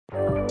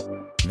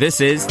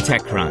This is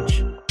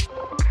TechCrunch.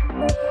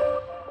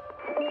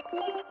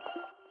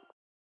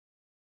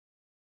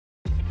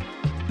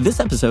 This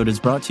episode is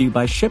brought to you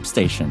by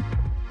ShipStation.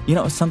 You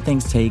know, some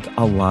things take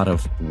a lot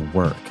of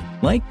work,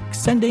 like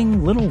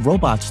sending little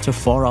robots to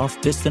far-off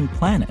distant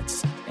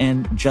planets.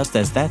 And just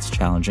as that's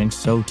challenging,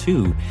 so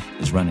too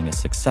is running a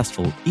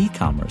successful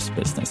e-commerce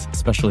business,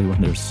 especially when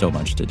there's so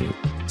much to do.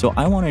 So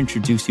I want to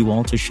introduce you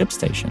all to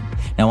ShipStation.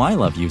 Now, I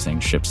love using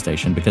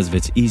ShipStation because of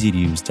its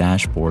easy-to-use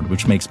dashboard,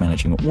 which makes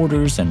managing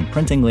orders and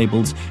printing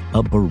labels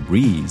a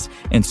breeze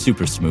and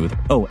super smooth.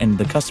 Oh, and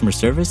the customer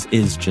service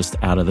is just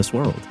out of this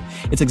world.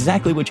 It's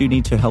exactly what you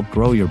need to help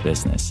grow your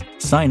business.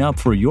 Sign up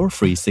for your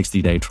free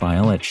 60-day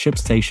trial at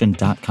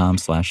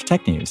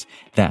shipstation.com/technews.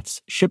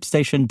 That's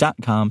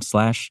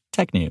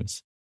shipstation.com/technews.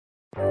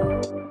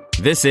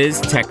 This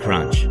is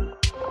TechCrunch.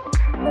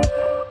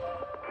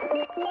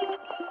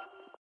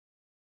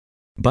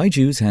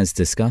 Byju has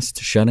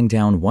discussed shutting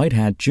down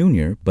WhiteHat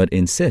Jr. but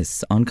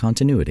insists on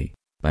continuity,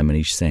 by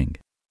Manish Singh.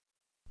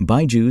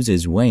 Byju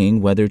is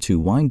weighing whether to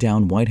wind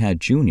down WhiteHat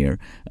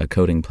Jr., a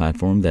coding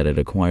platform that it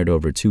acquired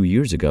over 2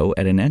 years ago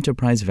at an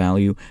enterprise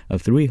value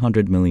of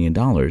 $300 million,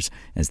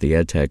 as the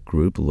edtech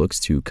group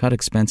looks to cut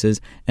expenses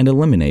and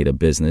eliminate a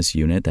business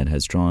unit that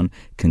has drawn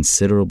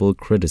considerable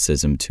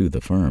criticism to the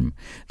firm.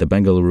 The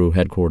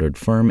Bengaluru-headquartered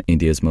firm,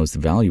 India's most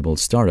valuable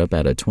startup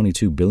at a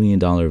 $22 billion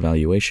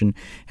valuation,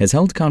 has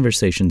held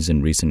conversations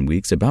in recent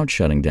weeks about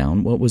shutting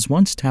down what was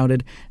once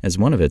touted as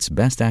one of its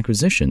best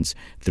acquisitions,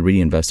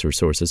 3 investor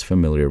sources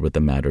familiar with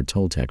the matter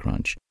told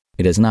TechCrunch.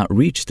 It has not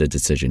reached a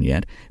decision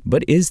yet,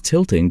 but is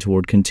tilting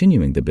toward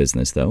continuing the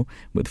business, though,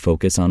 with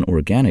focus on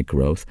organic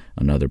growth,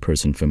 another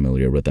person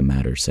familiar with the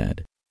matter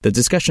said. The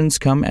discussions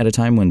come at a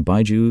time when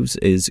Byju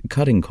is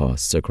cutting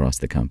costs across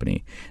the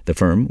company. The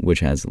firm, which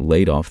has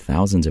laid off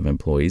thousands of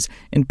employees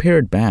and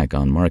pared back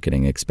on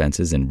marketing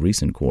expenses in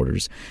recent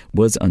quarters,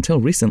 was until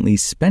recently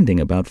spending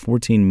about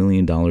 $14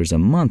 million a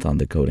month on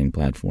the coding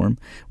platform,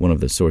 one of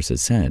the sources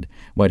said.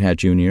 WhiteHat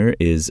Jr.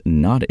 is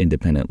not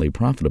independently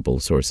profitable,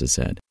 sources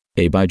said.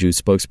 A Byju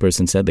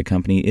spokesperson said the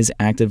company is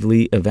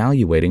actively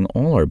evaluating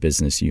all our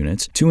business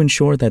units to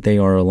ensure that they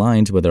are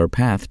aligned with our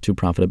path to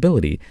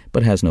profitability,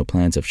 but has no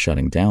plans of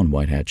shutting down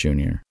WhiteHat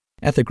Jr.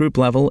 At the group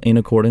level, in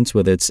accordance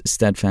with its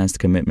steadfast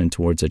commitment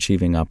towards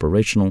achieving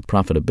operational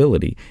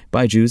profitability,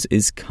 Byju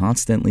is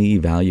constantly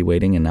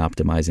evaluating and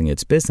optimizing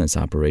its business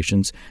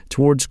operations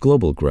towards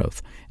global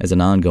growth. As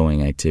an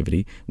ongoing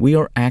activity, we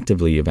are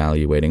actively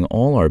evaluating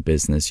all our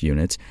business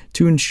units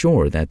to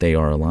ensure that they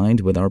are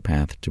aligned with our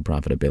path to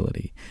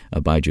profitability,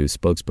 a Byju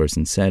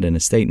spokesperson said in a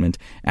statement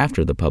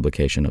after the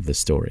publication of the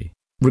story.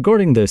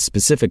 Regarding the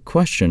specific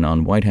question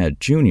on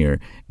WhiteHat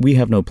Jr., we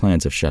have no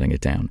plans of shutting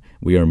it down.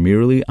 We are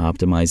merely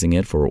optimizing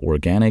it for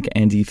organic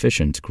and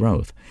efficient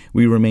growth.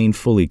 We remain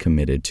fully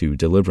committed to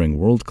delivering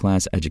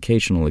world-class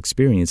educational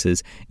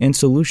experiences and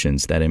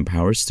solutions that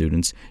empower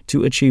students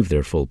to achieve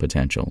their full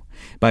potential.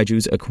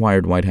 Byju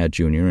acquired WhiteHat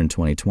Jr. in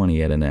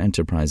 2020 at an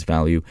enterprise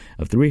value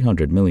of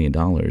 $300 million.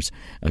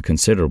 A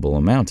considerable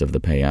amount of the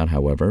payout,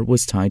 however,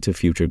 was tied to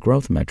future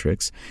growth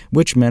metrics,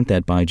 which meant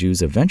that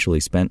Byju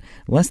eventually spent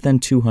less than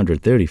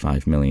 $235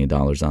 million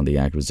on the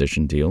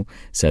acquisition deal,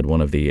 said one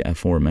of the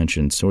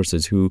aforementioned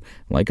sources who,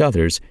 like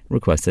others,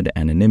 requested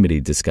anonymity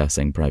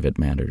discussing private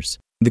matters.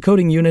 The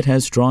coding unit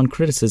has drawn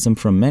criticism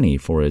from many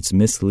for its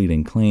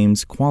misleading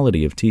claims,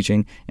 quality of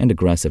teaching, and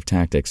aggressive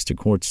tactics to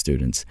court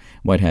students.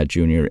 WhiteHat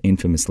Jr.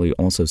 infamously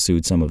also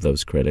sued some of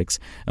those critics,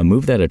 a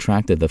move that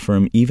attracted the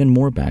firm even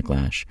more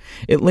backlash.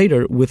 It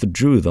later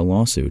withdrew the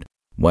lawsuit.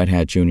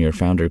 WhiteHat Jr.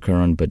 founder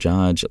Karan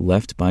Bajaj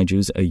left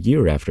Byju a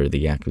year after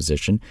the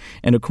acquisition,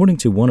 and according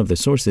to one of the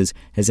sources,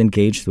 has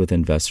engaged with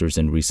investors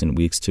in recent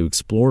weeks to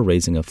explore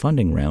raising a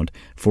funding round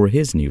for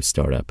his new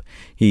startup.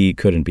 He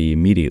couldn't be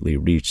immediately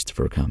reached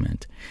for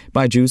comment.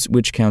 Byju,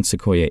 which counts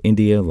Sequoia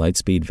India,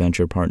 Lightspeed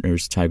Venture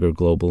Partners, Tiger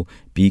Global,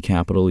 B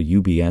Capital,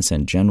 UBS,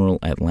 and General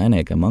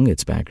Atlantic among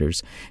its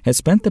backers, has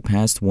spent the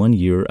past 1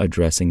 year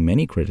addressing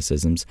many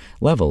criticisms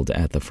leveled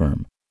at the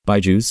firm.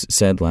 Byju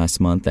said last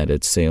month that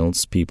its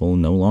salespeople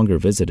no longer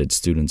visited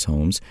students'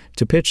 homes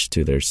to pitch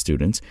to their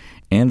students,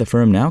 and the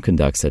firm now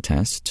conducts a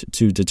test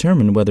to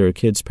determine whether a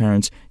kid's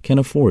parents can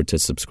afford to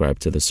subscribe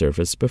to the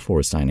service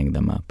before signing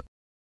them up.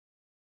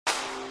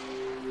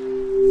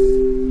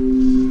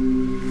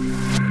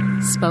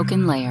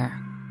 Spoken Layer.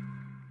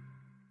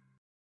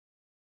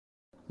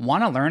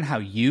 Want to learn how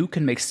you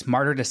can make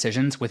smarter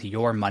decisions with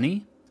your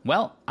money?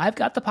 Well, I've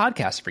got the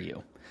podcast for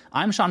you.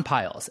 I'm Sean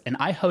Piles, and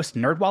I host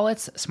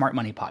NerdWallet's Smart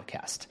Money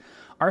Podcast.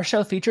 Our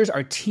show features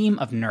our team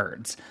of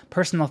nerds,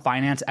 personal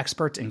finance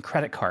experts in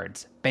credit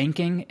cards,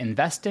 banking,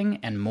 investing,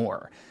 and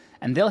more.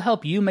 And they'll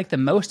help you make the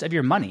most of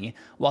your money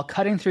while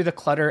cutting through the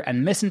clutter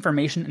and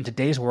misinformation in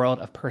today's world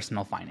of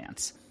personal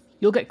finance.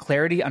 You'll get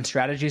clarity on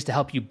strategies to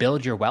help you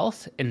build your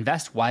wealth,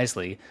 invest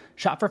wisely,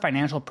 shop for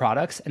financial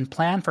products, and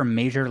plan for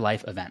major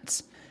life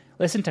events.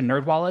 Listen to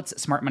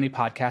NerdWallet's Smart Money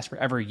Podcast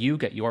wherever you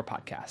get your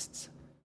podcasts.